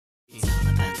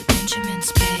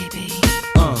Benjamins, baby.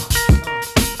 Yeah.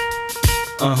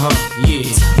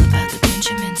 It's all about the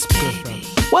Benjamins, baby.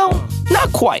 Well,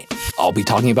 not quite. I'll be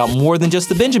talking about more than just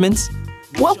the Benjamins.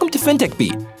 Welcome to Fintech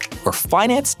Beat, where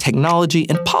finance, technology,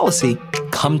 and policy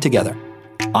come together.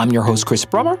 I'm your host, Chris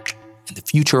Brummer, and the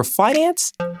future of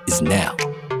finance is now.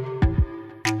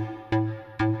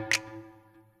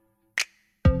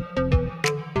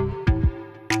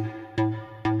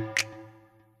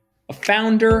 A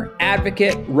founder,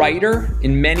 advocate, writer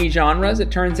in many genres, it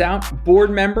turns out,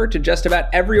 board member to just about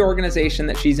every organization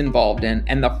that she's involved in,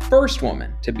 and the first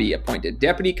woman to be appointed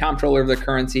Deputy Comptroller of the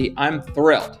Currency, I'm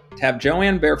thrilled to have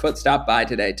Joanne Barefoot stop by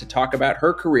today to talk about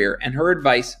her career and her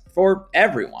advice for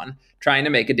everyone trying to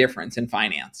make a difference in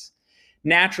finance.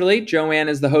 Naturally, Joanne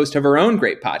is the host of her own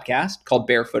great podcast called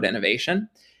Barefoot Innovation,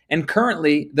 and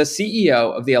currently the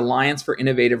CEO of the Alliance for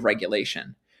Innovative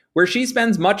Regulation, where she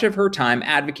spends much of her time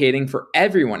advocating for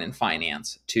everyone in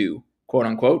finance to, quote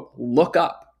unquote, look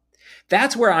up.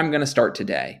 That's where I'm going to start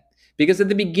today, because at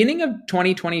the beginning of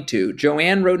 2022,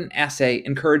 Joanne wrote an essay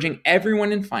encouraging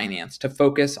everyone in finance to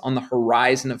focus on the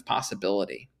horizon of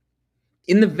possibility.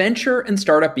 In the venture and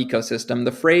startup ecosystem,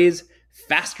 the phrase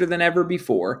faster than ever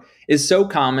before is so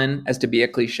common as to be a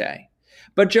cliche.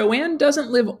 But Joanne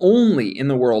doesn't live only in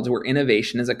the worlds where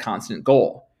innovation is a constant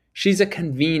goal. She's a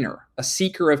convener, a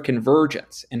seeker of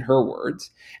convergence, in her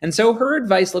words, and so her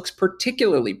advice looks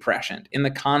particularly prescient in the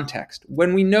context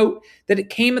when we note that it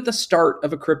came at the start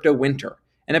of a crypto winter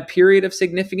and a period of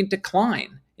significant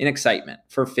decline in excitement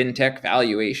for fintech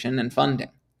valuation and funding.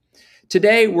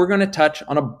 Today, we're going to touch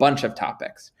on a bunch of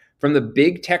topics, from the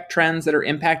big tech trends that are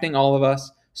impacting all of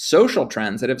us, social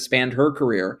trends that have spanned her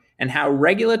career, and how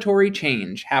regulatory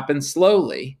change happens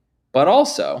slowly, but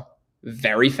also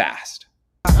very fast.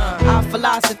 Our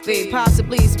philosophy,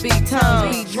 possibly speak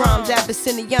tongues, beat drums,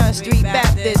 Abyssinian Street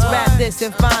Baptist, rap this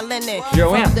and fine linen.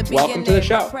 Joanne, welcome to the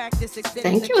show.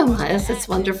 Thank you, Elias. It's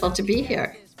wonderful to be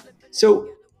here. So,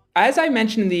 as I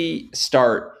mentioned in the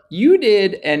start, you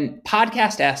did a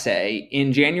podcast essay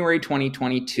in January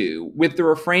 2022 with the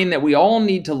refrain that we all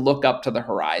need to look up to the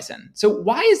horizon. So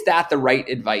why is that the right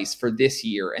advice for this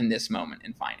year and this moment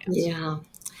in finance? Yeah.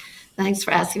 Thanks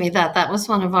for asking me that. That was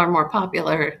one of our more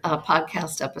popular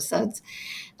podcast episodes.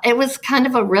 It was kind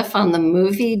of a riff on the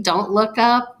movie Don't Look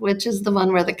Up, which is the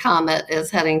one where the comet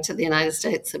is heading to the United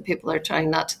States and people are trying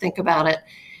not to think about it.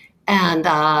 And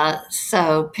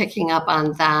so picking up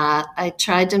on that, I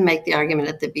tried to make the argument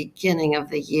at the beginning of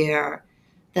the year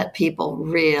that people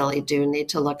really do need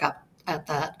to look up at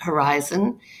that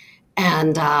horizon.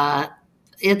 And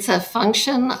it's a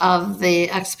function of the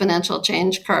exponential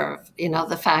change curve. You know,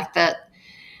 the fact that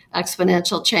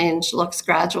exponential change looks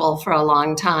gradual for a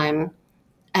long time,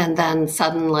 and then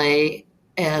suddenly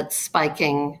it's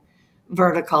spiking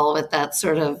vertical with that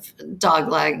sort of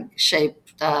dogleg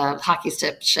shaped, hockey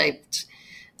stick shaped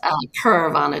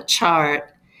curve on a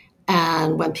chart.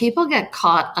 And when people get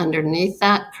caught underneath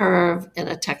that curve in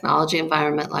a technology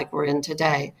environment like we're in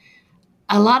today,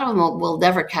 a lot of them will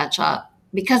never catch up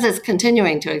because it's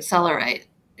continuing to accelerate.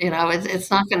 You know, it's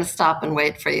not going to stop and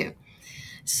wait for you.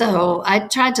 So I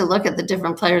tried to look at the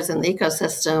different players in the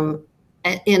ecosystem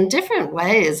in different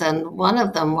ways. And one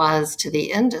of them was to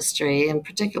the industry, and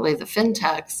particularly the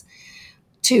Fintechs,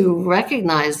 to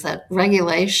recognize that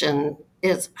regulation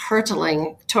is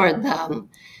hurtling toward them.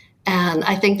 And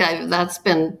I think that's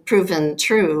been proven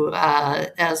true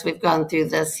as we've gone through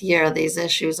this year. These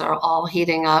issues are all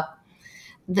heating up.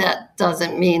 That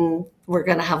doesn't mean we're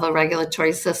going to have a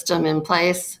regulatory system in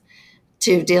place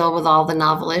to deal with all the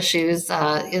novel issues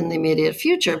in the immediate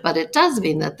future, but it does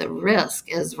mean that the risk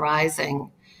is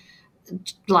rising.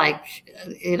 Like,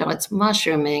 you know, it's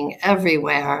mushrooming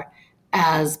everywhere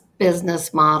as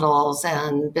business models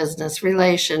and business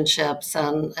relationships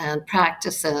and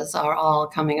practices are all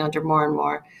coming under more and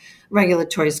more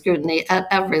regulatory scrutiny at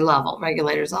every level,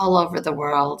 regulators all over the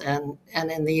world and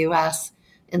in the US,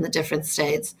 in the different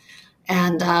states.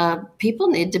 And people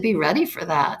need to be ready for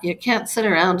that. You can't sit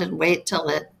around and wait till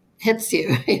it hits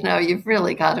you. You know, you've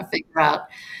really got to figure out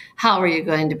how are you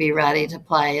going to be ready to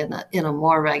play in a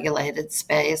more regulated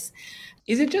space.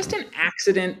 Is it just an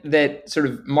accident that sort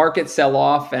of markets sell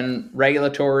off and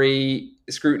regulatory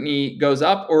scrutiny goes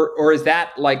up? Or is that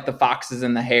like the foxes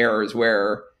and the hares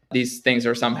where these things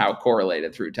are somehow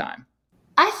correlated through time?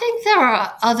 I think there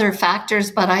are other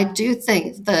factors, but I do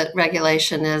think that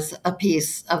regulation is a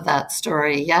piece of that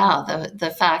story. Yeah, the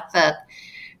fact that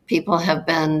people have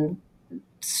been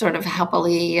sort of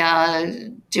happily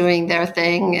doing their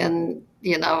thing and,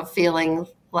 you know, feeling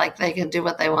like they can do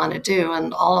what they want to do.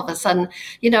 And all of a sudden,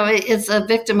 you know, it's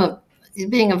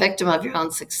being a victim of your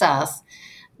own success.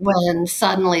 when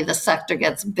suddenly the sector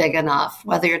gets big enough,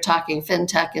 whether you're talking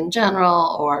fintech in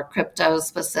general or crypto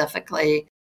specifically,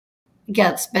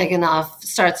 gets big enough,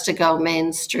 starts to go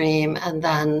mainstream, and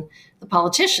then the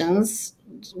politicians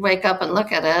wake up and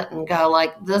look at it and go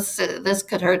like, this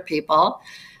could hurt people,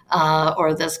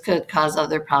 or this could cause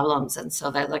other problems, and so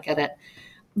they look at it.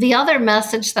 The other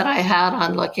message that I had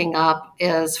on looking up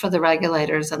is for the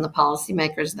regulators and the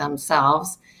policymakers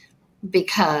themselves,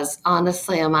 because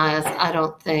honestly, Amaya, I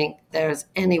don't think there's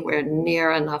anywhere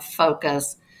near enough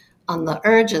focus on the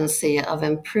urgency of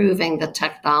improving the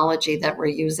technology that we're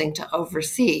using to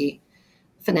oversee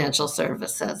financial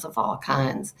services of all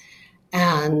kinds.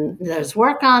 And there's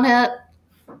work on it.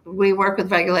 We work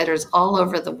with regulators all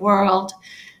over the world.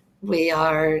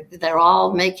 They're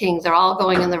all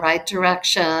going in the right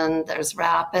direction. There's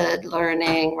rapid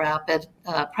learning, rapid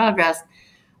progress.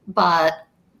 But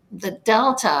the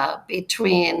delta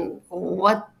between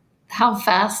how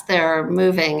fast they're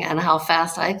moving and how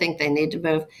fast I think they need to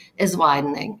move is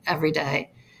widening every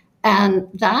day. And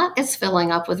that is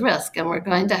filling up with risk. And we're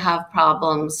going to have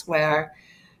problems where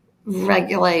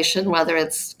regulation, whether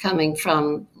it's coming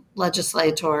from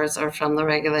legislators or from the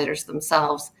regulators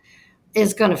themselves,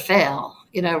 is going to fail.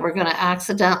 We're going to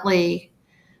accidentally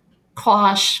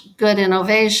quash good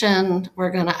innovation.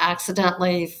 We're going to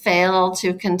accidentally fail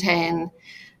to contain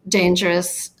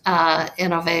dangerous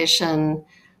innovation.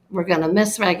 We're going to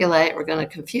misregulate. We're going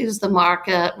to confuse the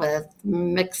market with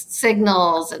mixed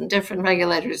signals and different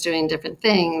regulators doing different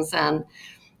things. And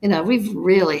we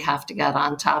really have to get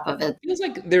on top of it. It feels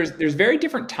like there's very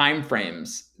different time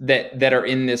frames that are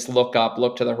in this look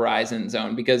to the horizon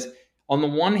zone. Because on the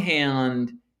one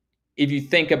hand, if you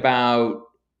think about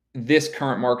this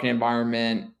current market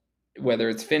environment, whether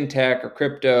it's fintech or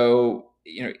crypto,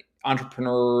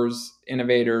 entrepreneurs,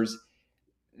 innovators,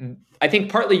 I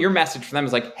think partly your message for them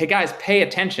is like, hey guys, pay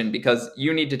attention because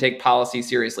you need to take policy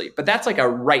seriously. But that's like a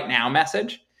right now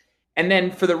message. And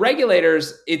then for the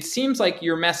regulators, it seems like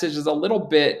your message is a little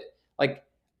bit like,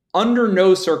 under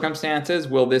no circumstances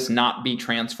will this not be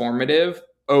transformative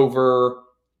over,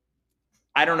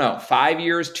 I don't know, 5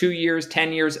 years, 2 years,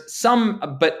 10 years,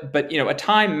 but a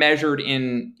time measured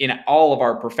in all of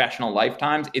our professional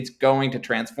lifetimes, it's going to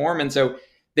transform. And so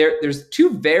there's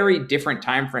two very different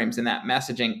timeframes in that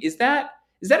messaging. Is that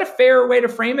a fair way to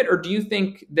frame it, or do you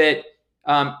think that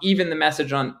even the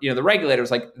message on the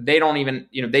regulators, like they don't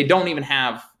even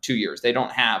have 2 years, they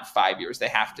don't have 5 years, they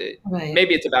have to. Right.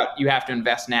 Maybe it's about you have to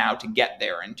invest now to get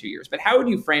there in 2 years. But how would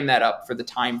you frame that up for the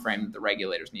time frame that the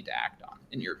regulators need to act on,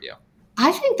 in your view?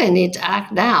 I think they need to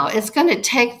act now. It's going to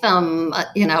take them,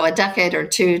 a decade or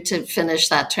two to finish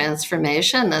that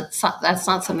transformation. That's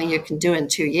not something you can do in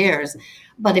 2 years.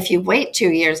 But if you wait 2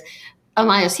 years,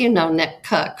 Amias, Nick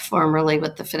Cook, formerly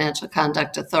with the Financial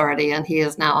Conduct Authority, and he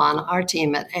is now on our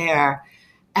team at AIR.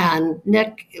 And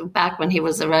Nick, back when he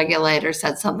was a regulator,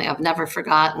 said something I've never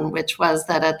forgotten, which was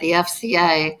that at the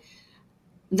FCA,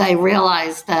 they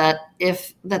realized that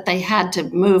they had to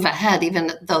move ahead,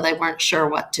 even though they weren't sure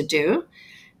what to do.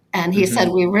 And he said,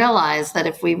 we realized that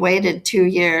if we waited 2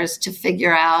 years to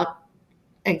figure out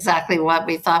exactly what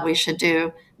we thought we should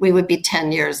do, we would be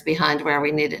 10 years behind where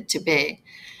we needed to be.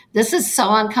 This is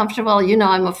so uncomfortable.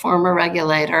 I'm a former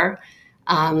regulator.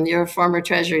 You're a former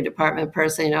Treasury Department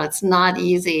person. It's not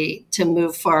easy to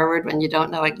move forward when you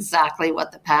don't know exactly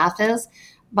what the path is,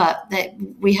 but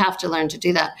we have to learn to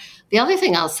do that. The other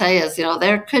thing I'll say is,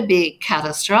 there could be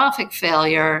catastrophic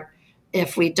failure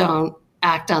if we don't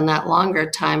act on that longer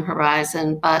time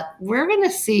horizon, but we're going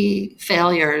to see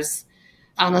failures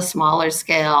on a smaller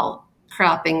scale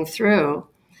cropping through.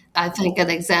 I think an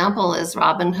example is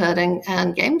Robinhood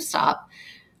and GameStop,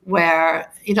 where,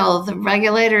 the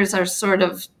regulators are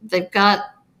they've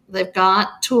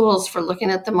got tools for looking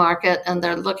at the market, and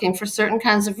they're looking for certain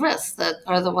kinds of risks that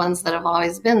are the ones that have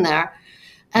always been there.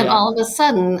 And all of a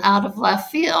sudden, out of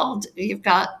left field, you've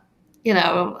got,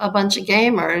 a bunch of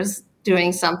gamers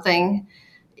doing something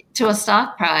to a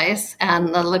stock price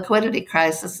and the liquidity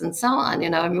crisis and so on.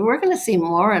 We're going to see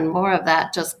more and more of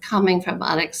that just coming from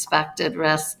unexpected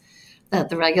risks that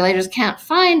the regulators can't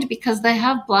find because they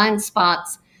have blind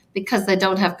spots, because they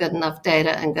don't have good enough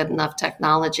data and good enough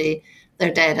technology.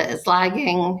 Their data is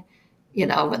lagging. They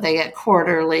get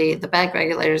the bank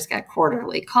regulators get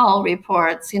quarterly call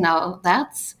reports.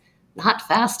 That's not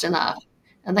fast enough.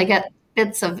 And they get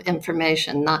bits of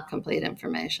information, not complete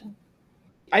information.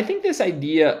 I think this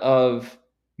idea of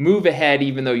move ahead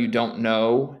even though you don't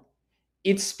know,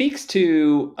 it speaks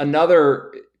to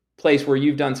another place where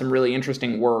you've done some really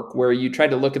interesting work, where you tried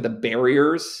to look at the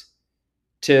barriers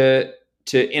to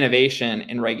innovation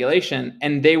and regulation,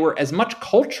 and they were as much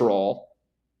cultural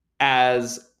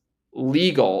as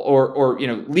legal or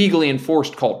legally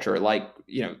enforced culture, like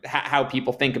how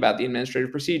people think about the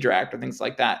Administrative Procedure Act or things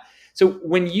like that. So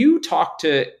when you talk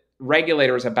to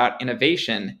regulators about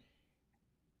innovation,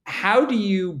 how do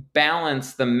you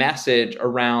balance the message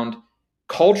around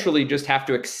culturally just have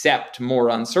to accept more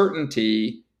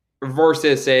uncertainty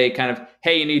versus a kind of,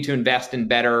 hey, you need to invest in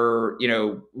better,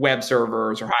 web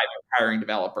servers or hiring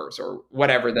developers or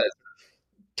whatever the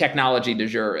technology du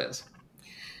jour is?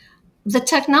 The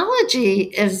technology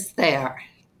is there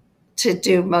to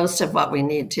do most of what we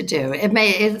need to do.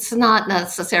 It's not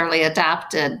necessarily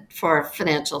adapted for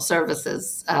financial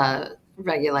services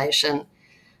regulation,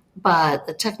 but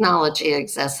the technology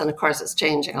exists, and of course it's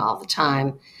changing all the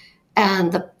time.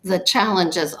 And the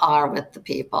challenges are with the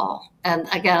people. And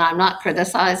again, I'm not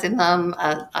criticizing them.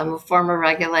 I'm a former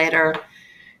regulator.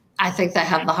 I think they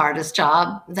have the hardest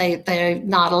job. They're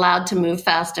not allowed to move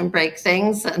fast and break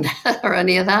things or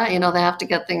any of that. They have to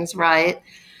get things right.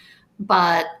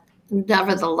 But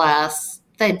nevertheless,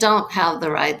 they don't have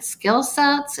the right skill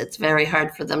sets. It's very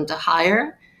hard for them to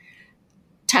hire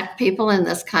tech people in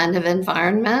this kind of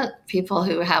environment, people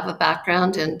who have a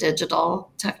background in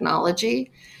digital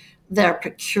technology. Their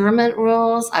procurement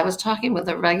rules. I was talking with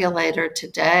a regulator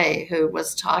today who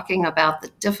was talking about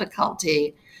the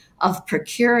difficulty of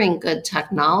procuring good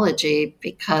technology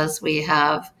because we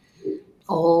have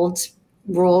old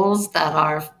rules that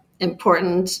are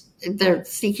important. They're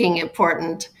seeking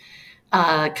important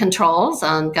controls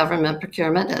on government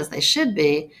procurement, as they should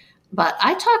be. But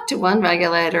I talked to one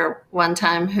regulator one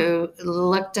time who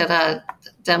looked at a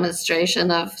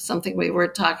demonstration of something we were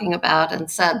talking about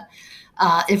and said,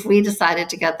 if we decided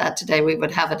to get that today, we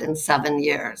would have it in 7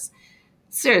 years.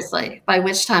 Seriously, by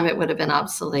which time it would have been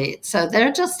obsolete. So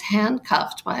they're just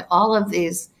handcuffed by all of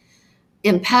these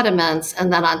impediments.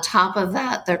 And then on top of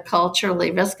that, they're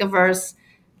culturally risk averse.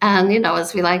 And,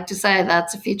 as we like to say,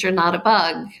 that's a feature, not a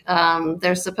bug.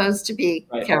 They're supposed to be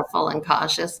careful and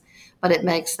cautious, but it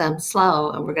makes them slow.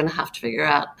 And we're going to have to figure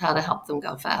out how to help them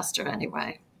go faster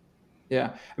anyway.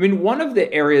 Yeah. I mean, one of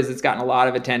the areas that's gotten a lot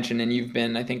of attention, and you've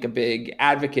been, I think, a big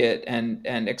advocate and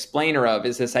explainer of,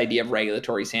 is this idea of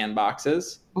regulatory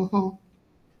sandboxes. Mm-hmm.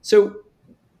 So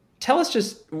tell us,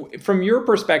 just from your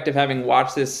perspective, having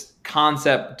watched this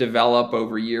concept develop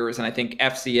over years, and I think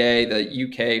FCA,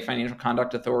 the UK Financial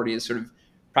Conduct Authority, is sort of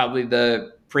probably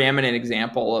the preeminent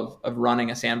example of running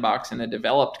a sandbox in a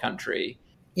developed country.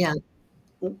 Yeah.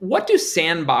 What do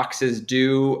sandboxes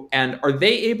do, and are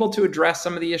they able to address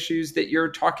some of the issues that you're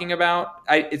talking about?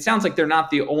 It sounds like they're not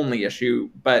the only issue,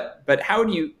 but how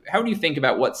do you think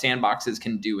about what sandboxes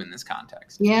can do in this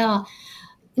context? Yeah.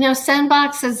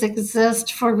 Sandboxes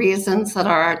exist for reasons that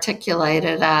are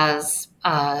articulated as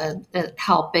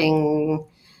helping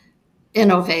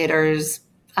innovators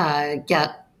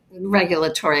get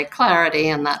regulatory clarity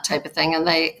and that type of thing, and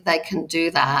they can do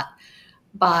that.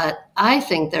 But I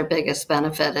think their biggest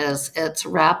benefit is it's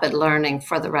rapid learning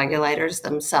for the regulators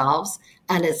themselves,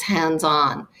 and it's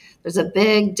hands-on. There's a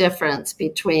big difference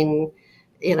between,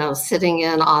 sitting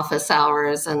in office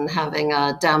hours and having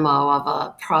a demo of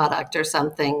a product or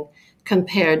something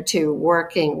compared to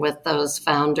working with those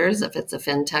founders, if it's a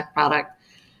fintech product,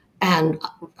 and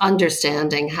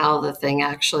understanding how the thing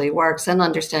actually works and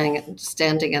understanding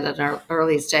it at an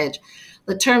early stage.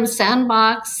 The term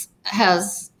sandbox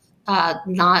has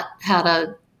not had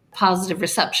a positive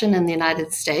reception in the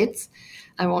United States.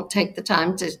 I won't take the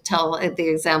time to tell the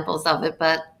examples of it,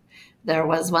 but there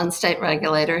was one state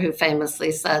regulator who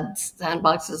famously said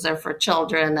sandboxes are for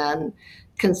children and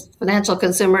financial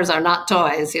consumers are not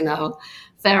toys,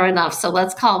 Fair enough. So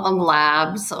let's call them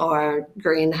labs or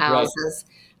greenhouses.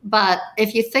 Right. But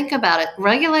if you think about it,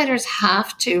 regulators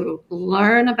have to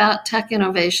learn about tech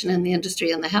innovation in the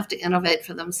industry, and they have to innovate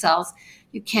for themselves.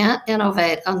 You can't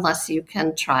innovate unless you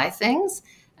can try things,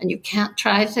 and you can't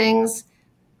try things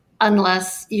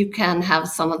unless you can have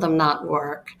some of them not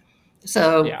work.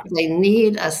 So They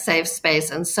need a safe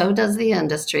space, and so does the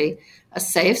industry, a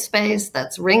safe space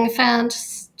that's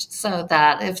ring-fenced so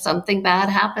that if something bad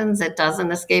happens, it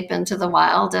doesn't escape into the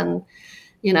wild and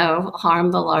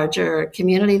harm the larger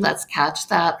community. Let's catch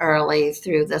that early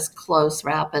through this close,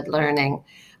 rapid learning.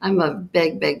 I'm a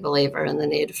big, big believer in the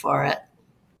need for it.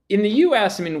 In the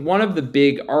US, I mean, one of the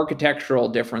big architectural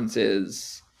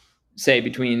differences, say,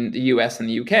 between the US and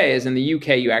the UK is in the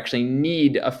UK, you actually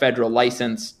need a federal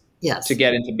license to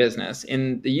get into business.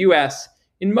 In the US,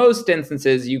 in most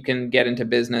instances, you can get into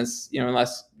business,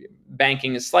 unless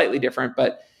banking is slightly different,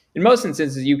 but in most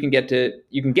instances, you can get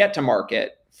to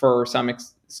market for some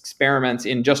experiments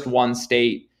in just one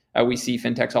state. We see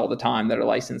fintechs all the time that are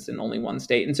licensed in only one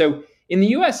state. And so in the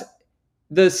US,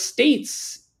 the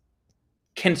states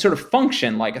can sort of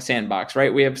function like a sandbox,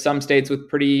 right? We have some states with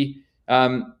pretty,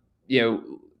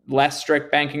 less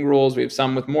strict banking rules. We have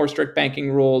some with more strict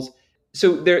banking rules.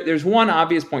 So there's one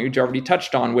obvious point you already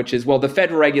touched on, which is, well, the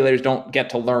federal regulators don't get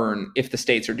to learn if the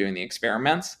states are doing the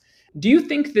experiments. Do you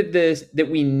think that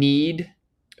we need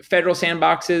federal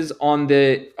sandboxes on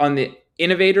the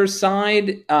innovators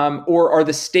side, or are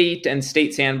the state and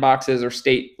state sandboxes or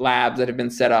state labs that have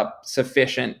been set up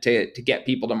sufficient to get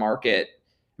people to market?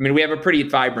 I mean, we have a pretty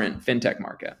vibrant fintech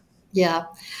market. Yeah,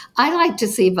 I like to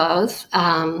see both.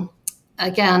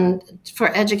 Again,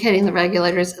 for educating the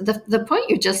regulators, the point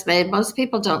you just made, most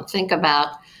people don't think about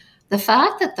the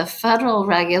fact that the federal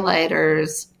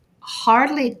regulators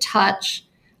hardly touch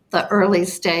the early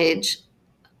stage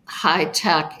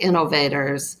high-tech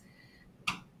innovators,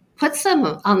 puts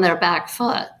them on their back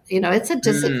foot. It's a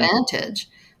disadvantage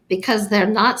because they're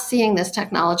not seeing this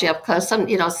technology up close.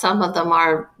 Some of them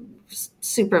are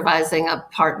supervising a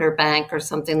partner bank or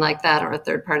something like that, or a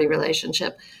third-party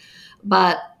relationship.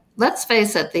 But let's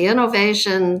face it, the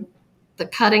innovation, the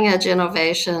cutting-edge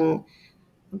innovation,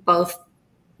 both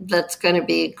that's going to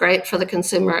be great for the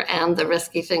consumer and the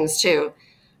risky things too,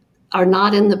 are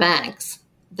not in the banks.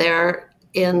 They're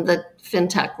in the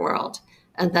fintech world.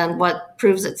 And then what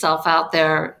proves itself out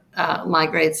there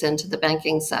migrates into the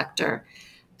banking sector.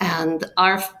 But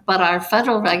our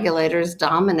federal regulators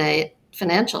dominate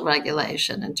financial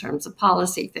regulation in terms of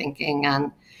policy thinking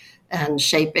and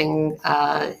shaping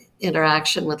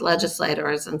interaction with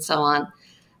legislators and so on.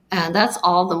 And that's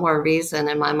all the more reason,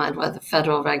 in my mind, why the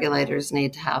federal regulators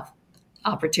need to have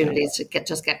opportunities to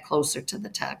get closer to the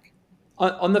tech.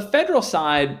 On the federal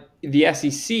side, the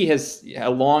SEC has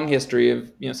a long history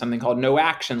of something called no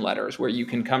action letters, where you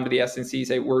can come to the SEC and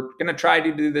say, we're going to try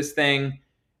to do this thing.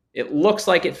 It looks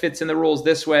like it fits in the rules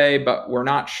this way, but we're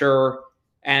not sure.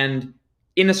 And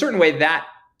in a certain way, that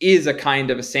is a kind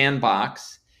of a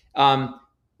sandbox.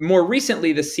 More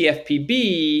recently, the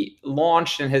CFPB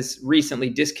launched and has recently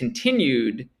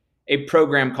discontinued a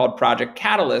program called Project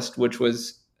Catalyst, which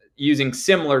was using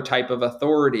similar type of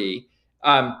authority.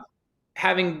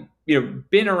 Having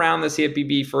been around the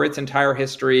CFPB for its entire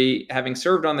history, having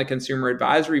served on the Consumer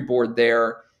Advisory Board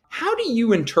there, how do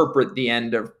you interpret the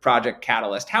end of Project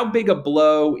Catalyst? How big a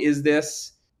blow is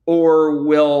this? Or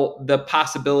will the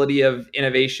possibility of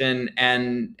innovation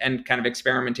and kind of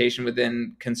experimentation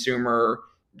within consumer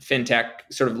fintech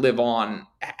sort of live on?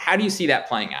 How do you see that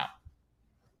playing out?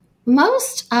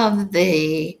 Most of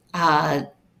the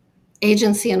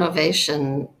agency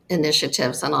innovation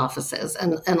initiatives and offices,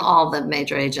 and all the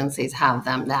major agencies have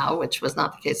them now, which was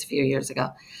not the case a few years ago.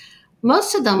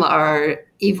 Most of them are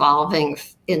evolving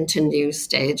into new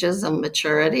stages of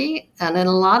maturity. And in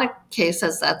a lot of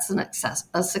cases, that's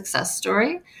a success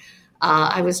story.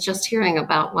 I was just hearing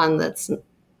about one that's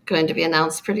going to be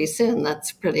announced pretty soon.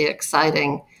 That's pretty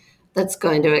exciting. That's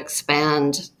going to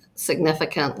expand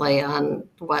significantly on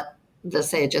what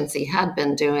this agency had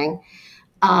been doing.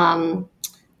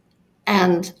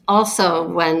 And also,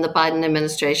 when the Biden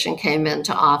administration came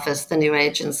into office, the new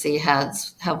agency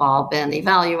heads have all been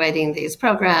evaluating these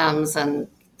programs and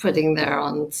putting their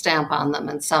own stamp on them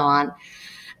and so on.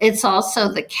 It's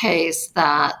also the case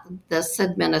that this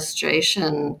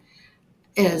administration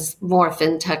is more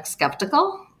fintech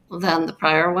skeptical than the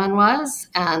prior one was.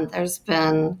 And there's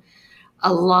been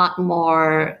a lot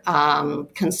more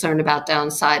concern about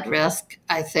downside risk,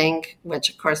 I think, which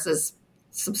of course is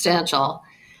substantial,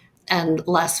 and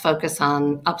less focus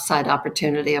on upside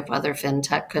opportunity of whether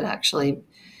fintech could actually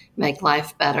make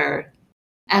life better.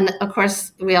 And of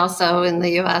course, we also in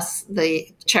the US, the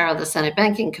chair of the Senate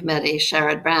Banking Committee,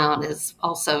 Sherrod Brown, is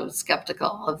also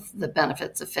skeptical of the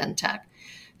benefits of fintech.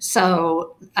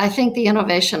 So I think the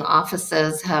innovation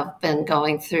offices have been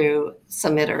going through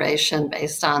some iteration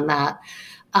based on that.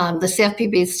 The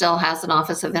CFPB still has an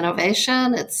Office of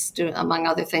Innovation. It's, among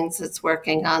other things, it's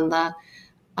working on the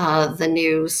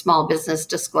new small business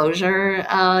disclosure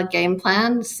game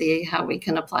plan, see how we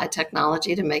can apply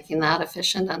technology to making that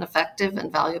efficient and effective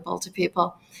and valuable to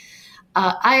people.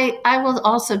 I will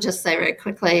also just say very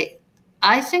quickly,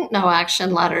 I think no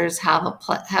action letters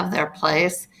have their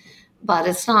place, but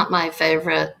it's not my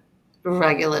favorite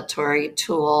regulatory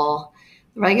tool.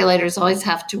 Regulators always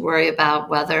have to worry about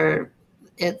whether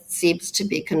it seems to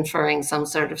be conferring some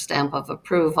sort of stamp of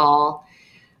approval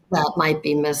that might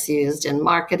be misused in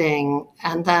marketing.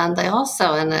 And then they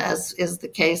also, and as is the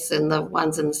case in the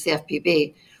ones in the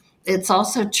CFPB, it's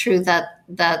also true that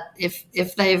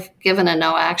if they've given a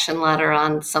no action letter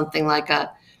on something like an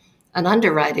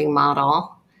underwriting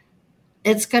model,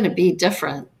 it's going to be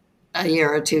different a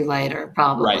year or two later,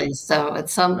 probably. Right. So at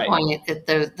some Right. point,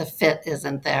 the fit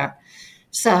isn't there.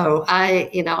 So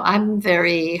I'm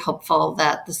very hopeful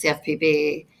that the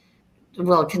CFPB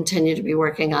will continue to be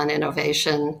working on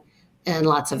innovation in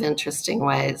lots of interesting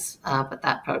ways. But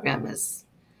that program is.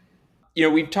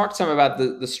 We've talked some about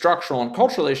the structural and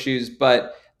cultural issues,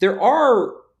 but there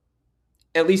are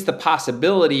at least the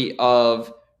possibility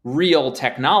of real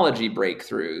technology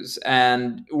breakthroughs.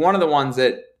 And one of the ones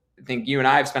that I think you and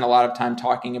I have spent a lot of time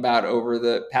talking about over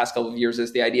the past couple of years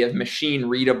is the idea of machine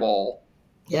readable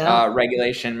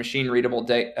regulation, machine readable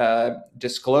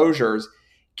disclosures.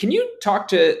 Can you talk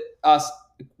to us?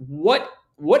 What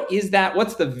is that?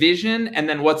 What's the vision? And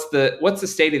then what's the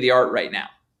state of the art right now?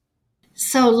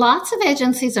 So lots of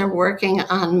agencies are working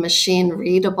on machine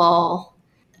readable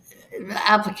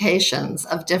applications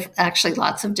of actually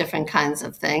lots of different kinds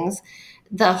of things.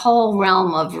 The whole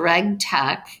realm of reg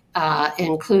tech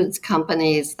includes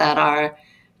companies that are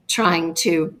trying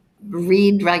to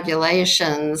read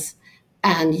regulations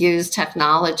and use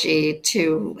technology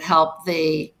to help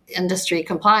the industry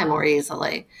comply more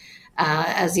easily.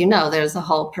 As you know, there's a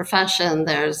whole profession.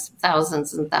 There's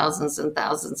thousands and thousands and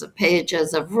thousands of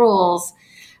pages of rules,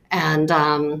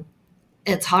 and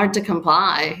it's hard to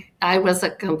comply. I was a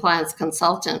compliance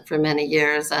consultant for many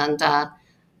years, and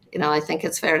I think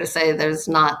it's fair to say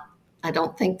I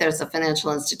don't think there's a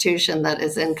financial institution that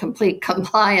is in complete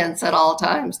compliance at all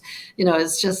times.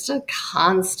 It's just a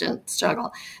constant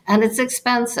struggle, and it's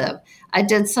expensive.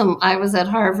 I was at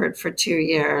Harvard for 2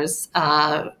 years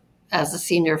as a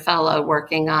senior fellow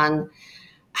working on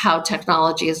how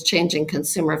technology is changing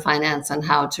consumer finance and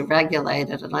how to regulate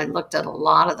it. And I looked at a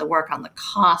lot of the work on the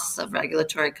costs of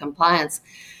regulatory compliance.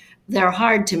 They're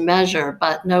hard to measure,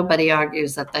 but nobody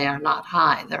argues that they are not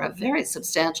high. They're a very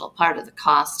substantial part of the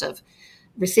cost of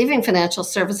receiving financial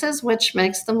services, which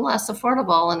makes them less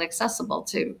affordable and accessible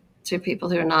to people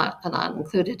who are not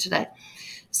included today.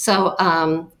 So,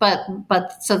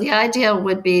 so the idea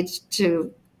would be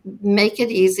to make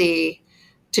it easy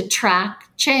to track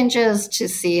changes, to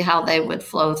see how they would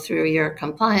flow through your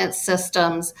compliance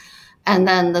systems. And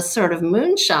then the sort of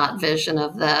moonshot vision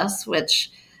of this,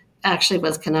 which actually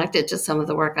was connected to some of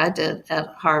the work I did at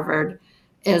Harvard,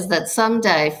 is that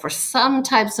someday for some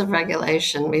types of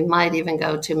regulation, we might even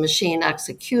go to machine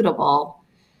executable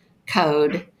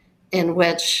code in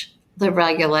which the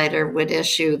regulator would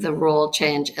issue the rule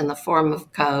change in the form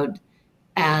of code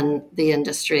and the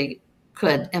industry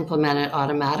could implement it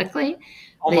automatically.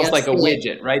 Almost like a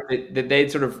widget, right? That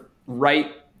they'd sort of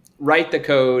write the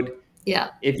code. Yeah.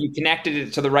 If you connected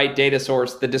it to the right data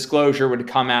source, the disclosure would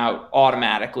come out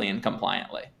automatically and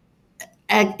compliantly.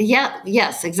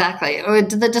 Yes, exactly. Or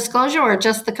the disclosure or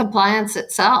just the compliance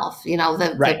itself,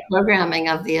 the programming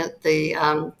of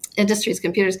the industry's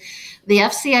computers. The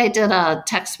FCA did a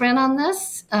tech sprint on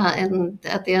this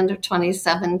at the end of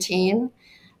 2017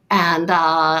 and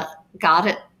got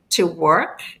it to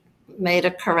work, made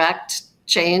a correct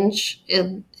change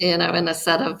in a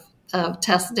set of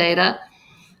test data.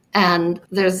 And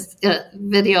there's a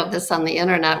video of this on the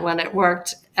internet. When it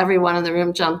worked, everyone in the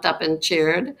room jumped up and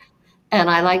cheered. And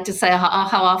I like to say,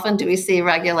 how often do we see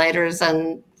regulators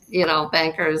and,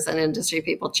 bankers and industry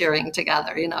people cheering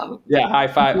together, Yeah, high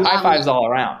fives all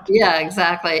around. Yeah,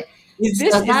 exactly. Is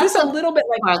this a little bit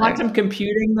like quantum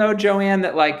computing, though, Joanne,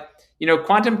 that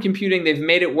quantum computing, they've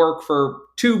made it work for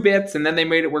 2 bits and then they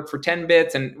made it work for 10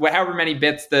 bits and however many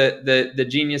bits the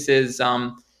geniuses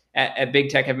at big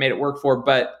tech have made it work for.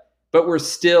 But we're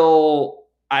still,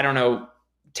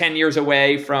 10 years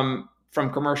away from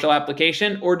commercial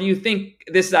application? Or do you think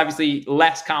this is obviously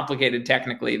less complicated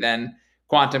technically than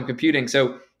quantum computing?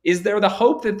 So is there the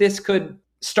hope that this could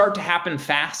start to happen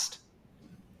fast?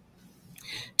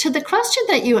 To the question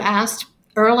that you asked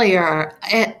earlier,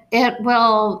 it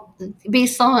will be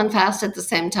slow and fast at the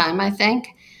same time, I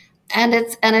think. And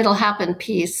it'll happen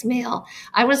piecemeal.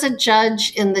 I was a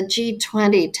judge in the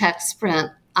G20 tech sprint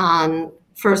on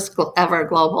first ever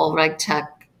global reg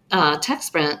tech tech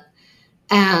sprint.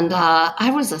 And I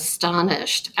was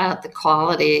astonished at the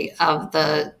quality of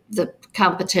the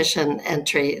competition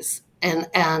entries.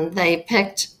 And they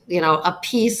picked, a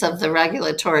piece of the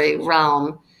regulatory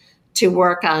realm to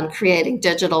work on creating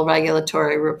digital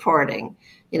regulatory reporting.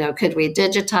 Could we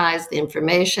digitize the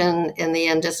information in the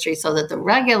industry so that the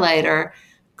regulator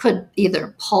could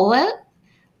either pull it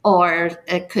or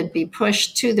it could be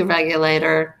pushed to the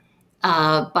regulator,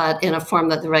 but in a form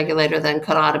that the regulator then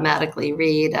could automatically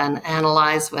read and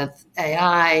analyze with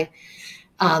AI.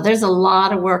 There's a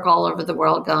lot of work all over the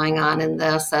world going on in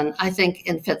this, and I think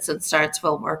in fits and starts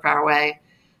we'll work our way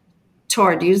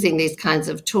toward using these kinds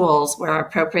of tools where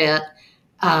appropriate.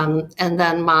 And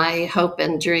then my hope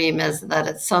and dream is that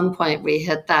at some point we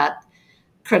hit that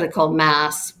critical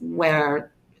mass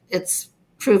where it's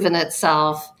proven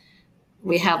itself.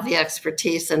 We have the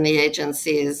expertise in the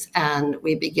agencies, and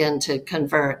we begin to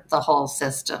convert the whole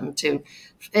system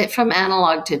from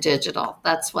analog to digital.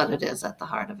 That's what it is at the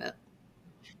heart of it.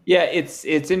 Yeah, it's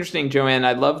interesting, Joanne.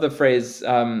 I love the phrase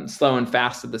slow and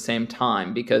fast at the same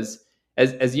time, because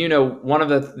as you know, one of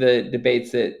the debates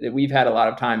that we've had a lot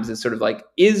of times is sort of like,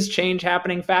 is change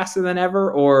happening faster than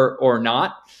ever or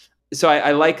not? So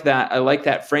I like that. I like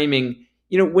that framing.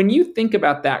 When you think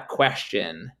about that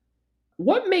question,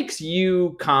 what makes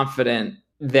you confident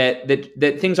that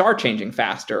things are changing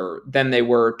faster than they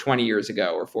were 20 years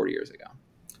ago or 40 years ago?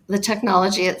 The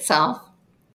technology itself.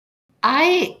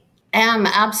 I am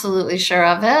absolutely sure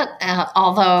of it,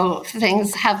 although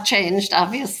things have changed,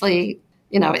 obviously.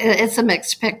 It's a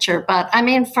mixed picture. But I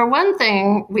mean, for one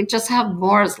thing, we just have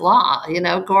Moore's Law.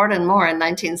 Gordon Moore in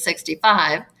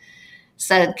 1965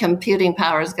 said computing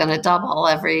power is going to double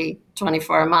every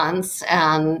 24 months.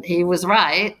 And he was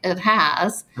right. It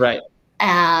has. Right.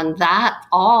 And that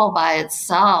all by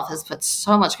itself has put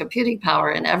so much computing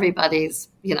power in everybody's,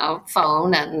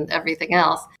 phone and everything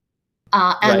else.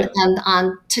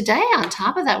 And today, on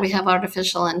top of that, we have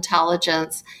artificial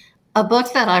intelligence. A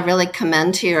book that I really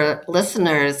commend to your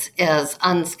listeners is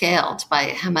Unscaled by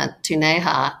Hemant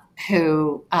Tuneja,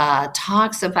 who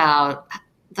talks about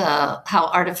how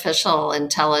artificial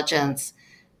intelligence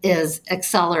is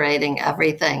accelerating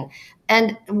everything.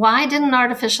 And why didn't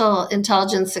artificial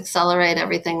intelligence accelerate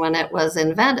everything when it was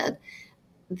invented?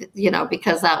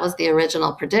 Because that was the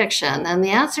original prediction. And the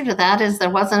answer to that is there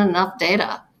wasn't enough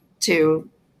data to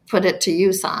put it to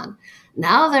use on.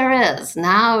 Now there is.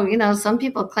 Now, some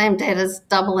people claim data is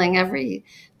doubling every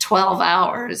 12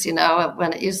 hours,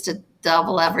 when it used to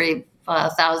double every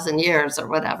 1,000 years or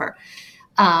whatever.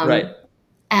 Right.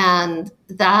 And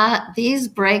these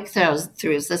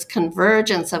breakthroughs, this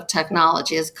convergence of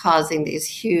technology is causing these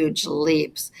huge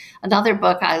leaps. Another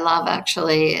book I love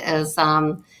actually is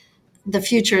The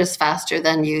Future is Faster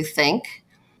Than You Think.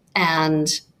 And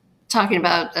talking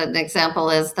about an example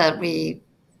is that we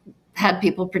had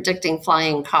people predicting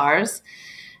flying cars,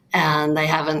 and they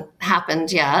haven't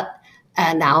happened yet.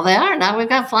 And now they are. Now we've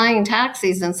got flying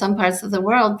taxis in some parts of the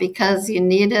world because you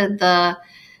needed the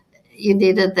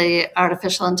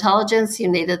artificial intelligence, you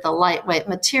needed the lightweight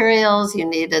materials, you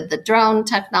needed the drone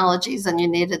technologies, and you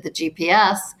needed the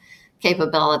GPS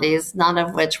capabilities, none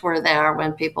of which were there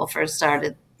when people first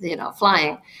started,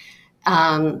 flying.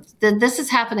 This is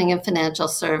happening in financial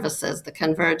services, the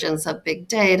convergence of big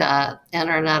data,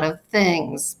 Internet of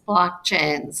Things,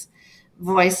 blockchains,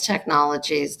 voice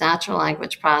technologies, natural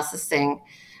language processing.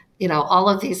 All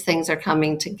of these things are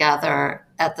coming together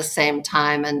at the same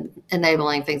time and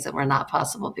enabling things that were not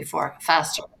possible before,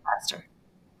 faster and faster.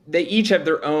 They each have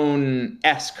their own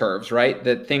S curves, right?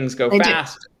 That things go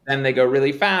fast, then they go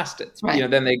really fast. That's right.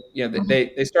 Then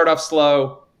they start off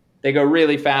slow, they go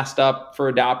really fast up for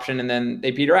adoption, and then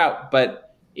they peter out.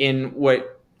 But in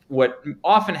what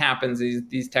often happens is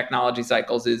these technology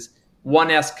cycles is one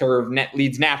S curve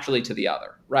leads naturally to the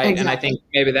other, right? Exactly. And I think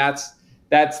maybe that's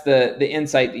the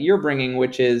insight that you're bringing,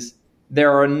 which is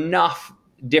there are enough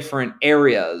different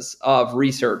areas of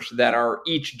research that are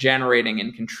each generating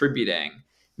and contributing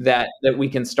that we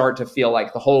can start to feel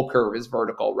like the whole curve is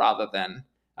vertical rather than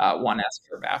one S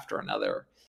curve after another.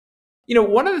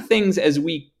 One of the things as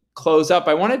we close up,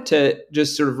 I wanted to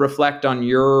just sort of reflect on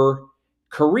your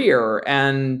career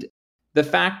and the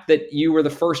fact that you were the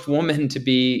first woman to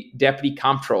be deputy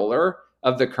comptroller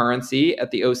of the currency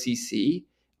at the OCC.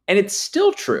 And it's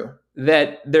still true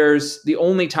that there's the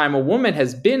only time a woman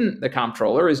has been the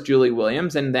comptroller is Julie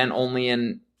Williams, and then only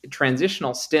in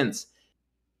transitional stints.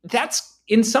 That's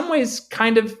in some ways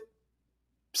kind of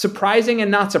surprising and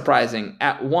not surprising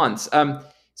at once.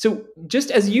 So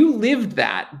just as you lived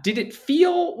that, did it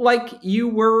feel like you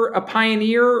were a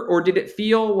pioneer, or did it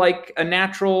feel like a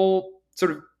natural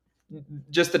sort of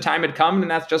just the time had come and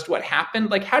that's just what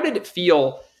happened? Like, how did it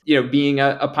feel, being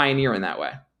a pioneer in that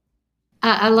way?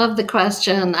 I love the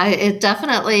question. It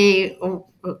definitely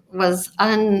was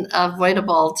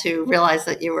unavoidable to realize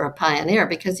that you were a pioneer,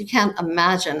 because you can't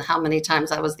imagine how many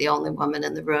times I was the only woman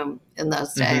in the room in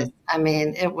those days. Mm-hmm. I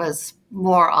mean, it was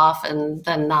more often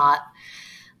than not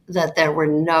that there were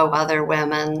no other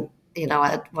women,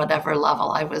 at whatever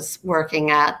level I was working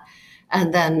at,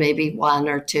 and then maybe one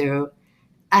or two.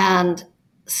 And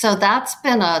so that's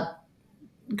been a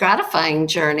gratifying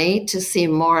journey to see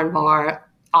more and more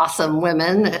awesome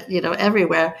women,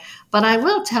 everywhere. But I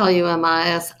will tell you,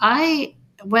 Amias,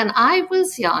 when I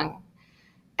was young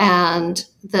And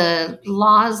the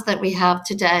laws that we have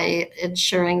today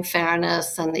ensuring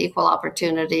fairness and equal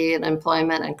opportunity in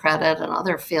employment and credit and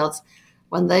other fields,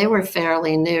 when they were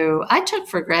fairly new, I took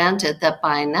for granted that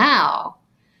by now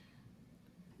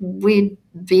we'd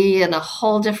be in a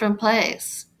whole different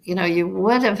place. You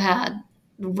would have had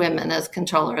women as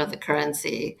controller of the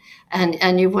currency,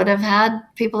 and you would have had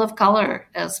people of color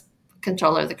as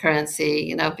controller of the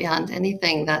currency, beyond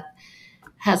anything that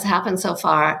has happened so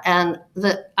far. And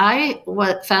I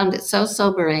found it so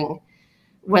sobering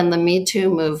when the Me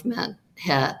Too movement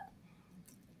hit,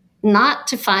 not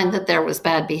to find that there was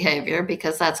bad behavior,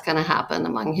 because that's going to happen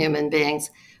among human beings,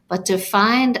 but to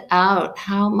find out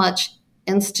how much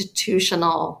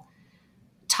institutional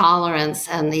tolerance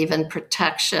and even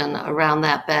protection around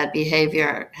that bad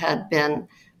behavior had been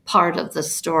part of the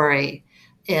story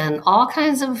in all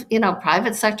kinds of,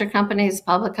 private sector companies,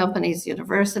 public companies,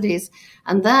 universities.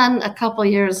 And then a couple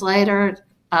years later,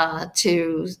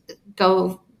 to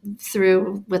go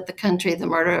through with the country the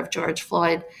murder of George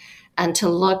Floyd, and to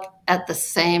look at the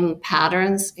same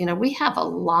patterns. We have a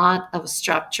lot of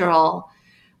structural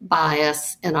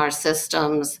bias in our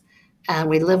systems, and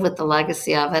we live with the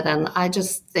legacy of it. And I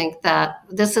just think that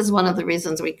this is one of the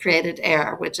reasons we created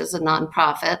AIR, which is a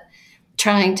nonprofit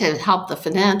trying to help the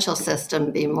financial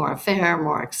system be more fair,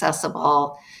 more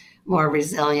accessible, more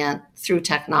resilient through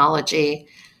technology.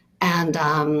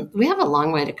 And we have a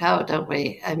long way to go, don't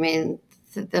we? I mean,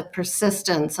 the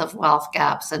persistence of wealth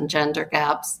gaps and gender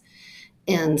gaps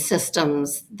in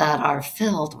systems that are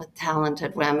filled with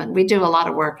talented women. We do a lot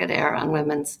of work at AIR on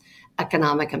women's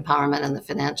economic empowerment in the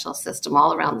financial system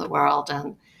all around the world.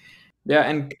 And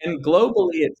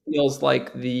globally, it feels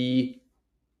like the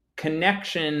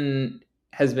connection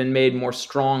has been made more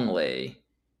strongly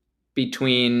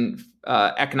between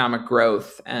economic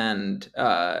growth and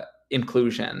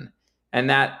inclusion, and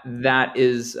that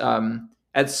is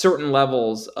at certain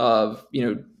levels of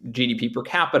GDP per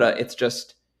capita, it's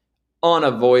just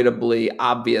unavoidably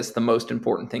obvious the most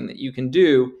important thing that you can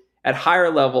do. At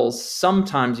higher levels,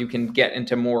 sometimes you can get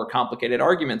into more complicated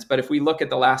arguments. But if we look at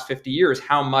the last 50 years,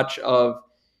 how much of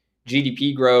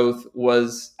GDP growth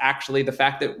was actually the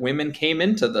fact that women came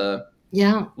into the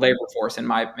labor force in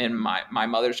my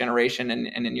mother's generation and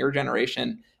in your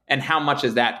generation, and how much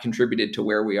has that contributed to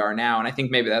where we are now? And I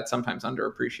think maybe that's sometimes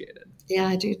underappreciated. Yeah,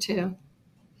 I do too.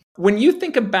 When you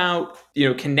think about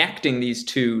connecting these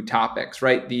two topics,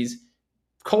 right? These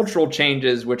cultural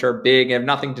changes, which are big, have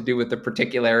nothing to do with the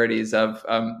particularities of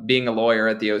being a lawyer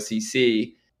at the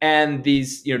OCC, and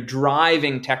these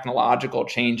driving technological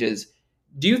changes.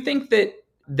 Do you think that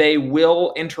they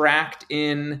will interact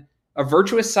in a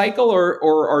virtuous cycle,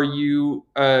 or are you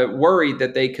worried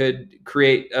that they could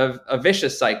create a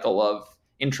vicious cycle of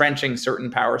entrenching certain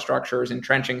power structures,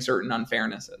 entrenching certain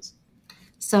unfairnesses?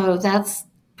 So that's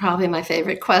probably my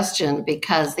favorite question,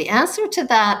 because the answer to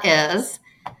that is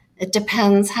it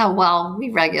depends how well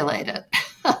we regulate it.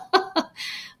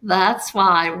 That's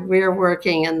why we're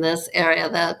working in this area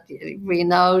that we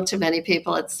know to many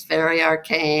people it's very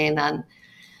arcane. And,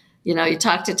 you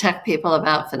talk to tech people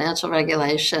about financial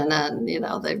regulation and,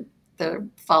 they're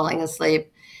falling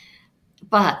asleep.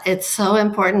 But it's so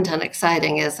important and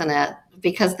exciting, isn't it?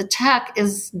 Because the tech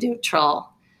is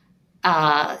neutral.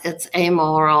 It's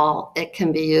amoral. It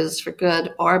can be used for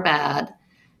good or bad,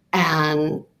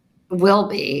 and will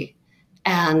be.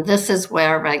 And this is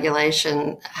where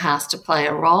regulation has to play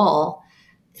a role.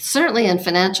 Certainly in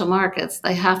financial markets,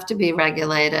 they have to be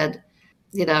regulated.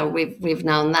 We've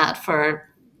known that for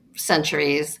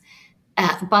centuries.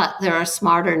 But there are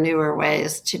smarter, newer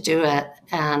ways to do it.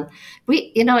 And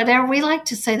at AIR, we like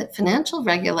to say that financial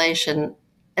regulation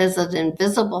is an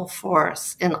invisible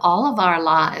force in all of our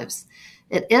lives.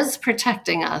 It is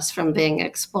protecting us from being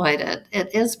exploited.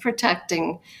 It is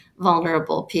protecting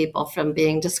vulnerable people from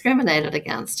being discriminated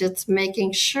against. It's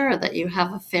making sure that you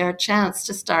have a fair chance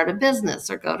to start a business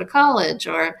or go to college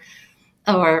or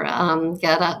buy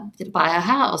a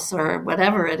house or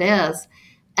whatever it is.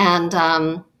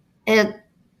 And it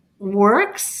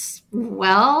works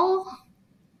well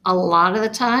a lot of the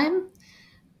time.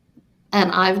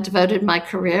 And I've devoted my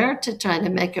career to trying to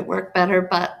make it work better.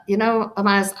 But,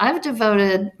 Amaz, I've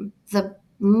devoted the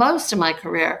most of my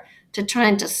career to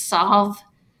trying to solve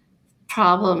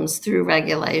problems through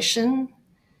regulation.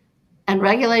 And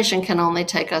regulation can only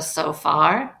take us so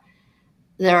far.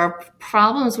 There are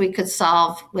problems we could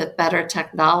solve with better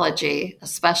technology,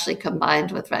 especially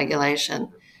combined with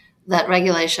regulation, that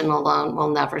regulation alone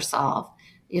will never solve.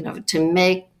 To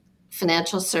make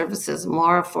financial services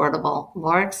more affordable,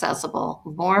 more accessible,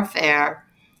 more fair,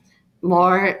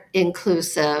 more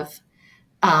inclusive,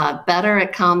 better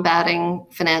at combating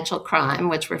financial crime,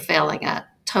 which we're failing at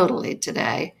totally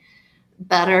today,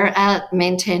 better at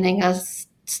maintaining a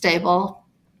stable,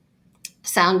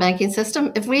 sound banking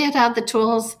system. If we had had the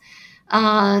tools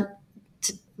that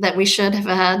we should have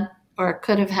had or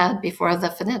could have had before the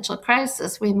financial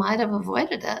crisis, we might have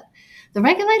avoided it. The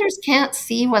regulators can't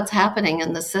see what's happening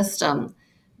in the system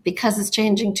because it's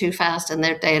changing too fast and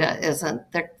their data isn't.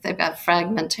 They've got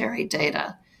fragmentary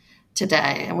data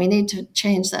today, and we need to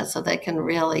change that so they can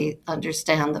really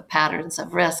understand the patterns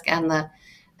of risk and the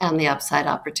upside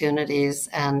opportunities,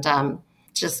 and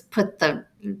just put the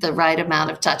right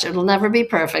amount of touch. It'll never be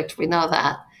perfect, we know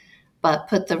that, but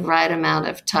put the right amount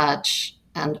of touch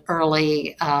and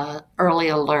early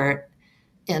alert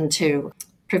into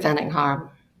preventing harm.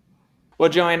 Well,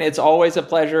 Joanne, it's always a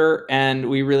pleasure, and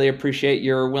we really appreciate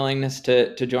your willingness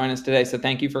to join us today. So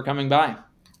thank you for coming by.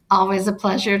 Always a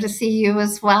pleasure to see you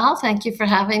as well. Thank you for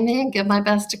having me, and give my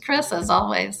best to Chris, as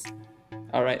always.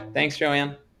 All right. Thanks,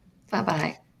 Joanne.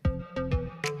 Bye-bye.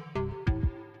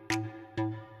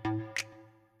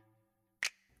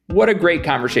 What a great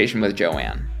conversation with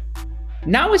Joanne.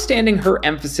 Notwithstanding her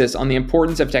emphasis on the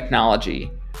importance of technology,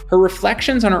 her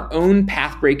reflections on her own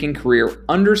path-breaking career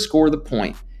underscore the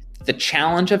point that the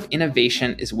challenge of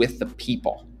innovation is with the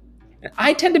people. And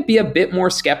I tend to be a bit more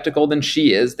skeptical than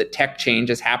she is that tech change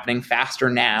is happening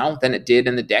faster now than it did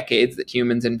in the decades that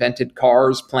humans invented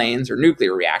cars, planes, or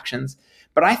nuclear reactions.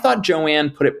 But I thought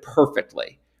Joanne put it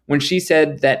perfectly when she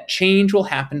said that change will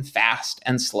happen fast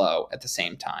and slow at the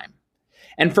same time.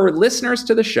 And for listeners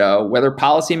to the show, whether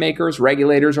policymakers,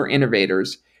 regulators, or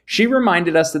innovators, she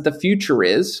reminded us that the future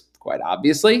is, quite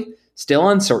obviously, still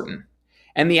uncertain.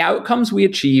 And the outcomes we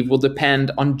achieve will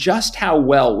depend on just how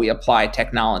well we apply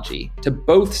technology to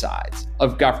both sides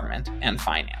of government and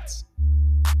finance.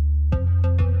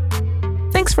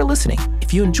 Thanks for listening.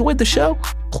 If you enjoyed the show,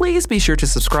 please be sure to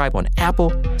subscribe on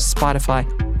Apple, Spotify,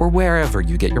 or wherever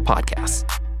you get your podcasts.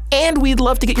 And we'd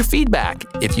love to get your feedback.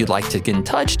 If you'd like to get in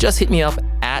touch, just hit me up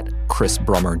at Chris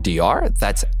Brummer DR.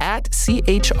 That's at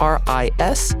ChrisBrummer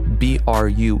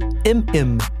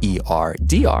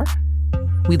DR.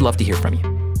 We'd love to hear from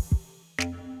you.